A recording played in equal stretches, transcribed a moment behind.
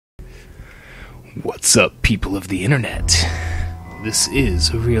What's up, people of the internet? This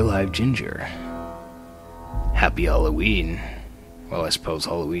is Arealliveginger. Happy Halloween. Well, I suppose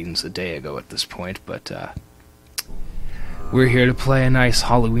Halloween's a day ago at this point, but we're here to play a nice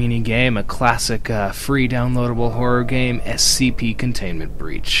Halloweeny game, a classic free downloadable horror game, SCP Containment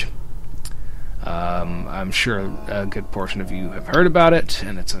Breach. I'm sure a good portion of you have heard about it,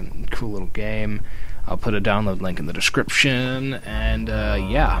 and it's a cool little game. I'll put a download link in the description, and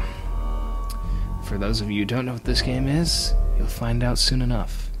yeah. For those of you who don't know what this game is, you'll find out soon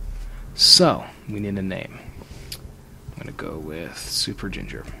enough. So, we need a name. I'm gonna go with Super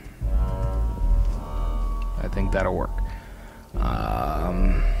Ginger. I think that'll work.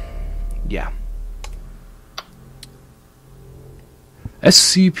 Yeah.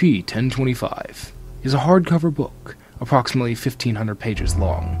 SCP-1025 is a hardcover book, approximately 1,500 pages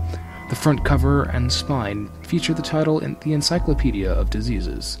long. The front cover and spine feature the title in the Encyclopedia of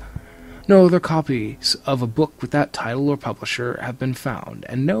Diseases. No other copies of a book with that title or publisher have been found,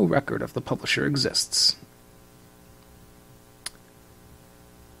 and no record of the publisher exists.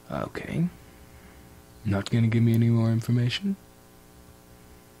 Okay. Not gonna give me any more information?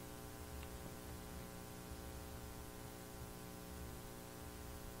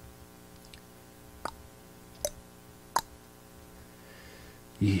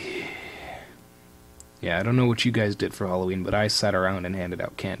 Yeah, I don't know what you guys did for Halloween, but I sat around and handed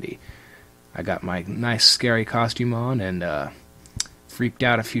out candy. I got my nice scary costume on and freaked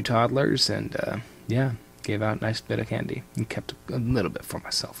out a few toddlers and yeah, gave out a nice bit of candy and kept a little bit for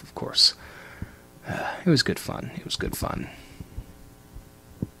myself, of course. It was good fun. It was good fun.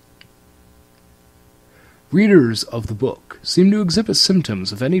 Readers of the book seem to exhibit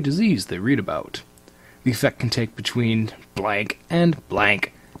symptoms of any disease they read about. The effect can take between blank and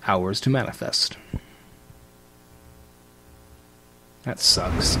blank hours to manifest. That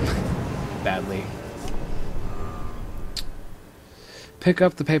sucks. Badly. Pick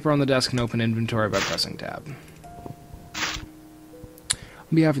up the paper on the desk and open inventory by pressing tab. On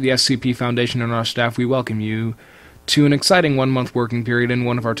behalf of the SCP Foundation and our staff, we welcome you to an exciting one-month working period in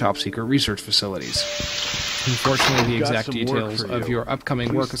one of our top-secret research facilities. Unfortunately, the exact details of your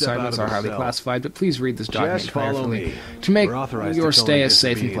upcoming work assignments are highly classified, but please read this document carefully to make your stay as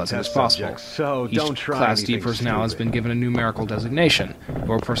safe and pleasant as possible. Each Class D personnel has been given a numerical designation.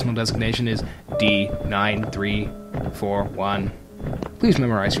 Your personal designation is D9341. Please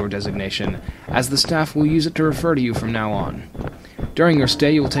memorize your designation, as the staff will use it to refer to you from now on. During your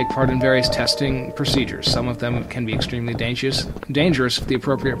stay, you will take part in various testing procedures. Some of them can be extremely dangerous if the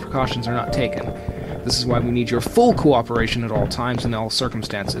appropriate precautions are not taken. This is why we need your full cooperation at all times and all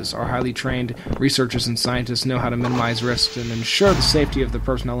circumstances. Our highly trained researchers and scientists know how to minimize risks and ensure the safety of the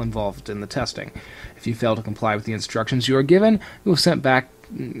personnel involved in the testing. If you fail to comply with the instructions you are given, you will be sent back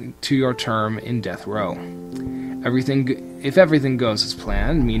to your term in death row. If everything goes as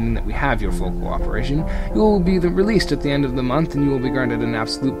planned, meaning that we have your full cooperation, you will be released at the end of the month and you will be granted an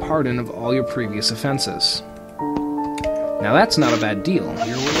absolute pardon of all your previous offenses. Now that's not a bad deal.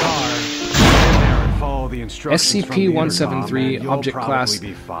 Here we are. SCP-173, Object Class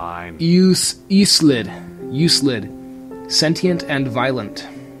Euslid, Sentient and Violent.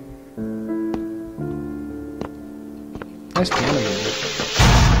 Nice piano music.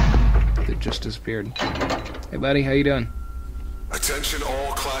 It just disappeared. Hey buddy, how you doing? Attention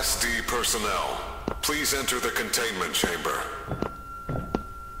all Class D personnel. Please enter the containment chamber.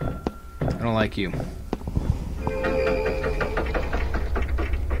 I don't like you.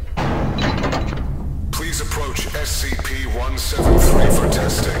 Please approach SCP-173 for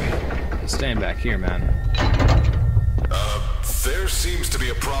testing. I'm staying back here, man. There seems to be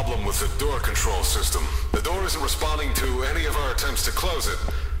a problem with the door control system. The door isn't responding to any of our attempts to close it.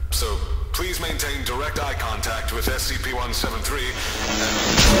 So, please maintain direct eye contact with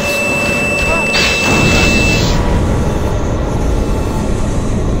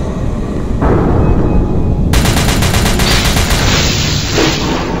SCP-173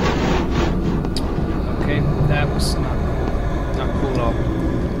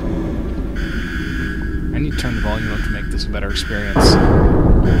 turn the volume up to make this a better experience. The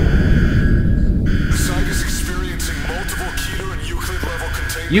site is experiencing multiple Keter and Euclid level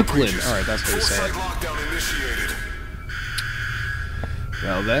containment Euclid, breaches. alright, that's what you say. Full-site lockdown initiated.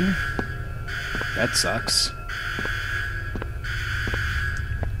 Well then, that sucks.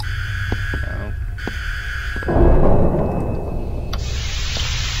 I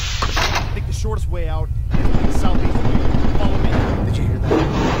think the shortest way out is the southeast way. Follow me. Did you hear that?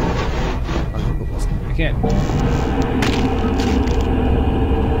 I can't.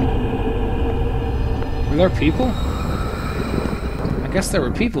 Were there people? I guess there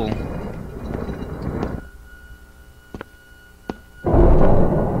were people.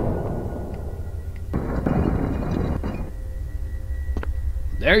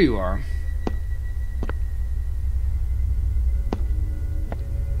 There you are.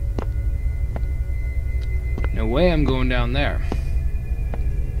 No way I'm going down there.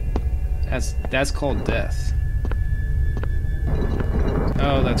 That's called death.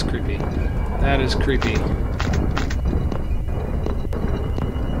 Oh, that's creepy. That is creepy.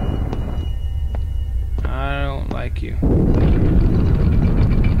 I don't like you.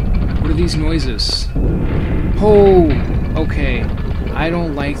 What are these noises? Oh, okay. I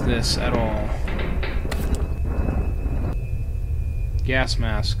don't like this at all. Gas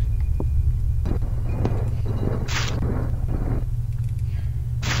mask.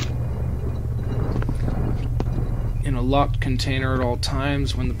 In a locked container at all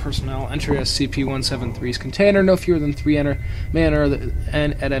times. When the personnel enter SCP-173's container, no fewer than 3 may enter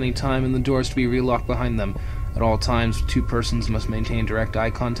at any time, and the doors to be relocked behind them. At all times, 2 persons must maintain direct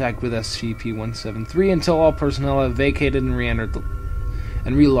eye contact with SCP-173 until all personnel have vacated and re-entered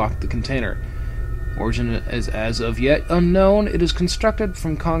and relocked the container. Origin is as of yet unknown. It is constructed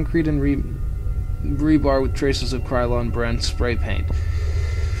from concrete and rebar with traces of Krylon brand spray paint.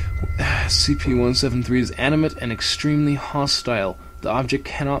 SCP-173 is animate and extremely hostile. The object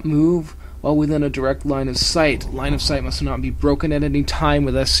cannot move while within a direct line of sight. Line of sight must not be broken at any time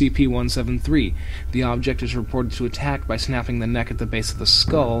with SCP-173. The object is reported to attack by snapping the neck at the base of the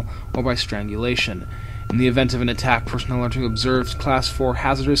skull or by strangulation. In the event of an attack, personnel are to observe Class 4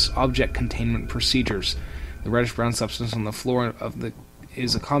 hazardous object containment procedures. The reddish-brown substance on the floor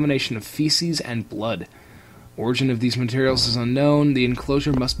is a combination of feces and blood. Origin of these materials is unknown. The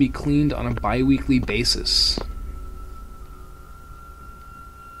enclosure must be cleaned on a bi-weekly basis.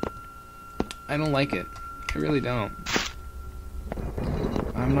 I don't like it. I really don't.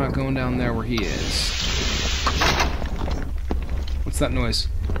 I'm not going down there where he is. What's that noise?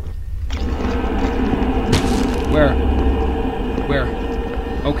 Where? Where?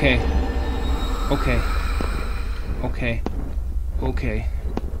 Okay. Okay. Okay. Okay.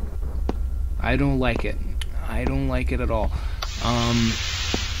 I don't like it. I don't like it at all.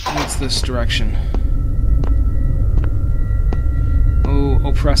 What's this direction? Oh,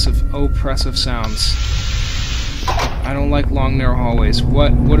 oppressive sounds. I don't like long, narrow hallways.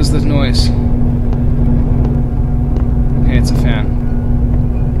 What is this noise? Okay, it's a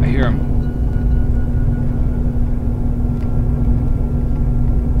fan. I hear him.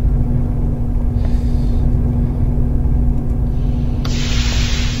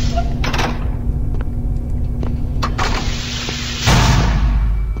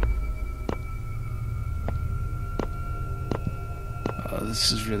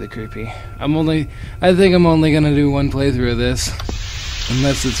 This is really creepy. I think I'm only gonna do one playthrough of this,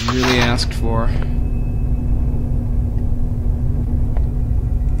 unless it's really asked for.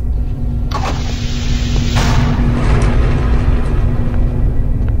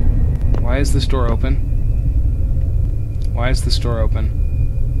 Why is this door open? Why is this door open?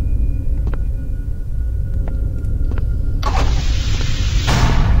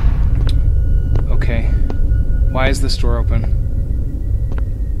 Okay. Why is this door open?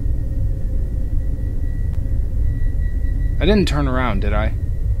 I didn't turn around, did I?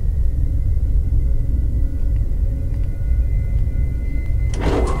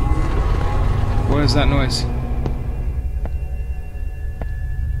 What is that noise?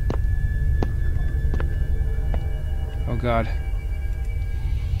 Oh God.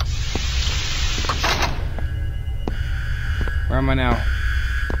 Where am I now?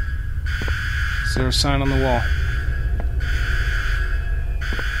 Is there a sign on the wall?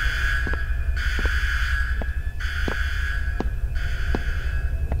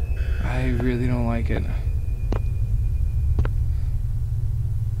 I really don't like it.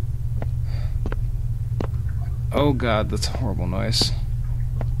 Oh God, that's a horrible noise.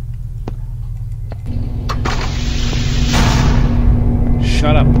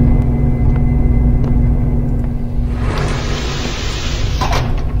 Shut up.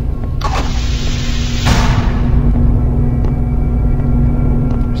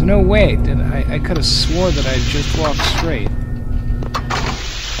 There's no way. I could have swore that I just walked straight.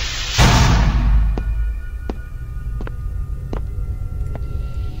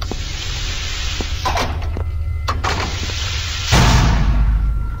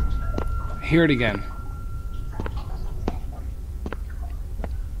 Hear it again.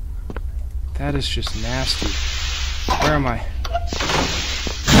 That is just nasty. Where am I?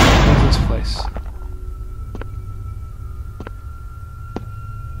 What is this place?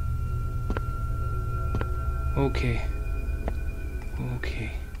 Okay.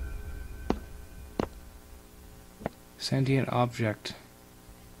 Okay. Sentient object.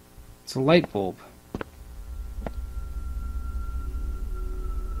 It's a light bulb.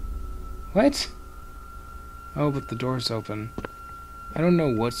 What? Oh, but the door's open. I don't know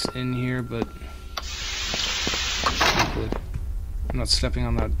what's in here, but... Stupid. I'm not stepping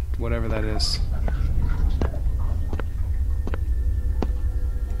on that, whatever that is.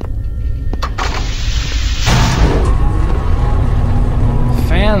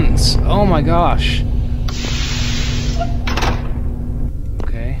 Fans! Oh my gosh!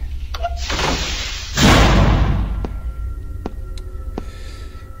 Okay.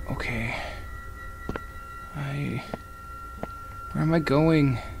 Okay. Where am I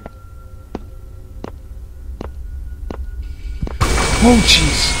going? Oh,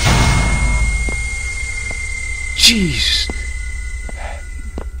 jeez! Jeez!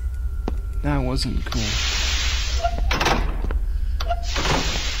 That wasn't cool.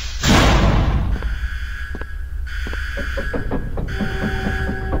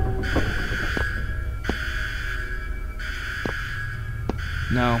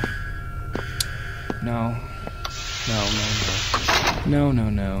 No. No. No, no, no. No, no,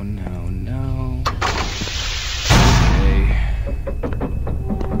 no, no, no. Okay.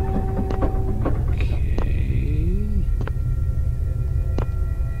 Okay.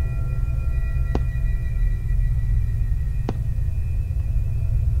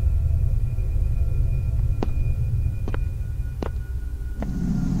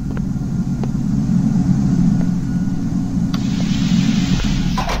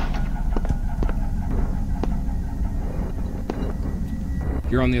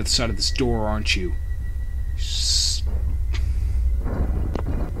 You're on the other side of this door, aren't you? Is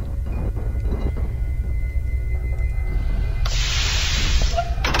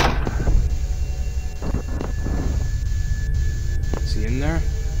he in there?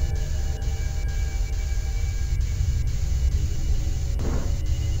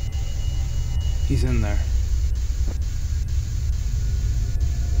 He's in there.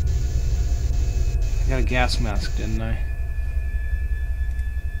 I got a gas mask, didn't I?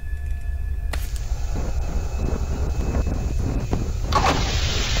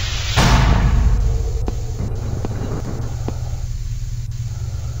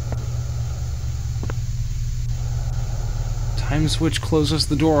 Time switch closes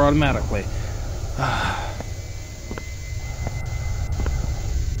the door automatically.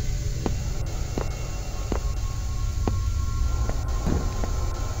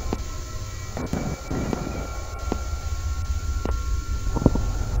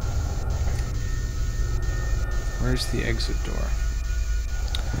 Where's the exit door?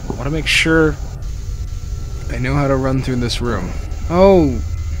 I want to make sure I know how to run through this room. Oh!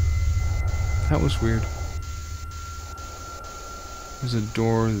 That was weird. There's a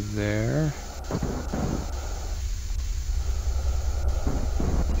door there.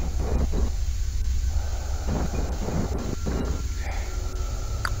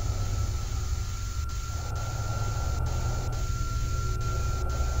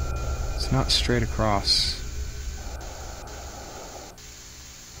 It's not straight across.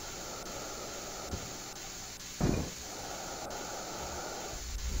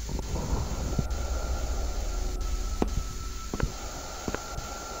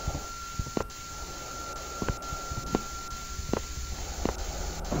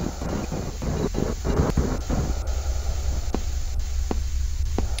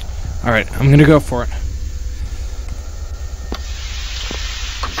 Alright, I'm gonna go for it.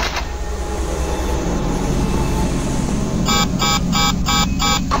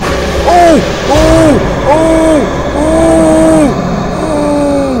 Oh! Oh! Oh! Oh!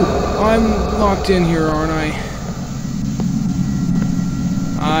 Oh! I'm locked in here, aren't I?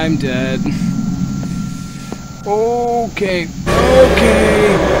 I'm dead. Okay.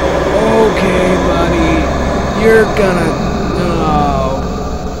 Okay. Okay, buddy. You're gonna...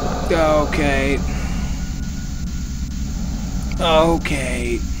 Okay. Okay. Oh!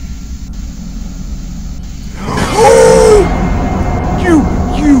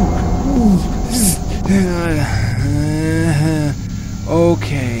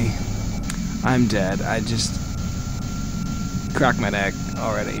 Okay. I'm dead. I just cracked my neck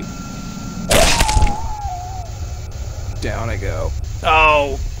already. Down I go.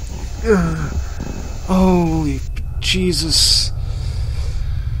 Oh! Holy Jesus.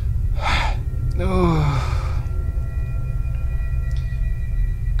 Oh.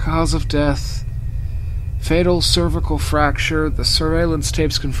 Cause of death: fatal cervical fracture. The surveillance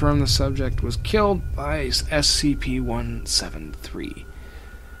tapes confirm the subject was killed by SCP-173.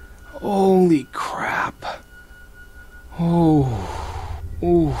 Holy crap. Oh.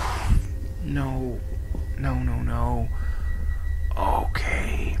 Oh. No. No, no, no.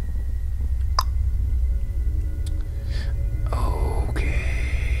 Okay.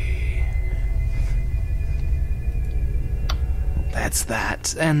 Okay. That's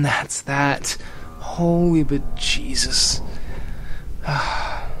that, and that's that. Holy but Jesus.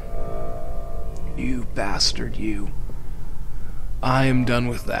 You bastard, you. I am done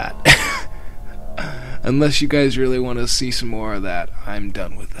with that. Unless you guys really want to see some more of that, I'm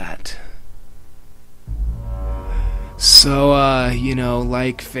done with that. So, you know,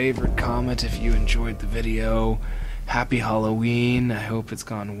 like, favorite, comment if you enjoyed the video. Happy Halloween. I hope it's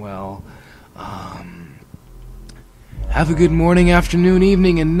gone well. Have a good morning, afternoon,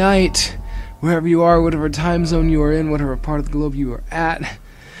 evening, and night. Wherever you are, whatever time zone you are in, whatever part of the globe you are at.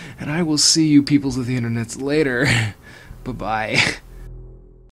 And I will see you peoples of the internets later. Bye-bye.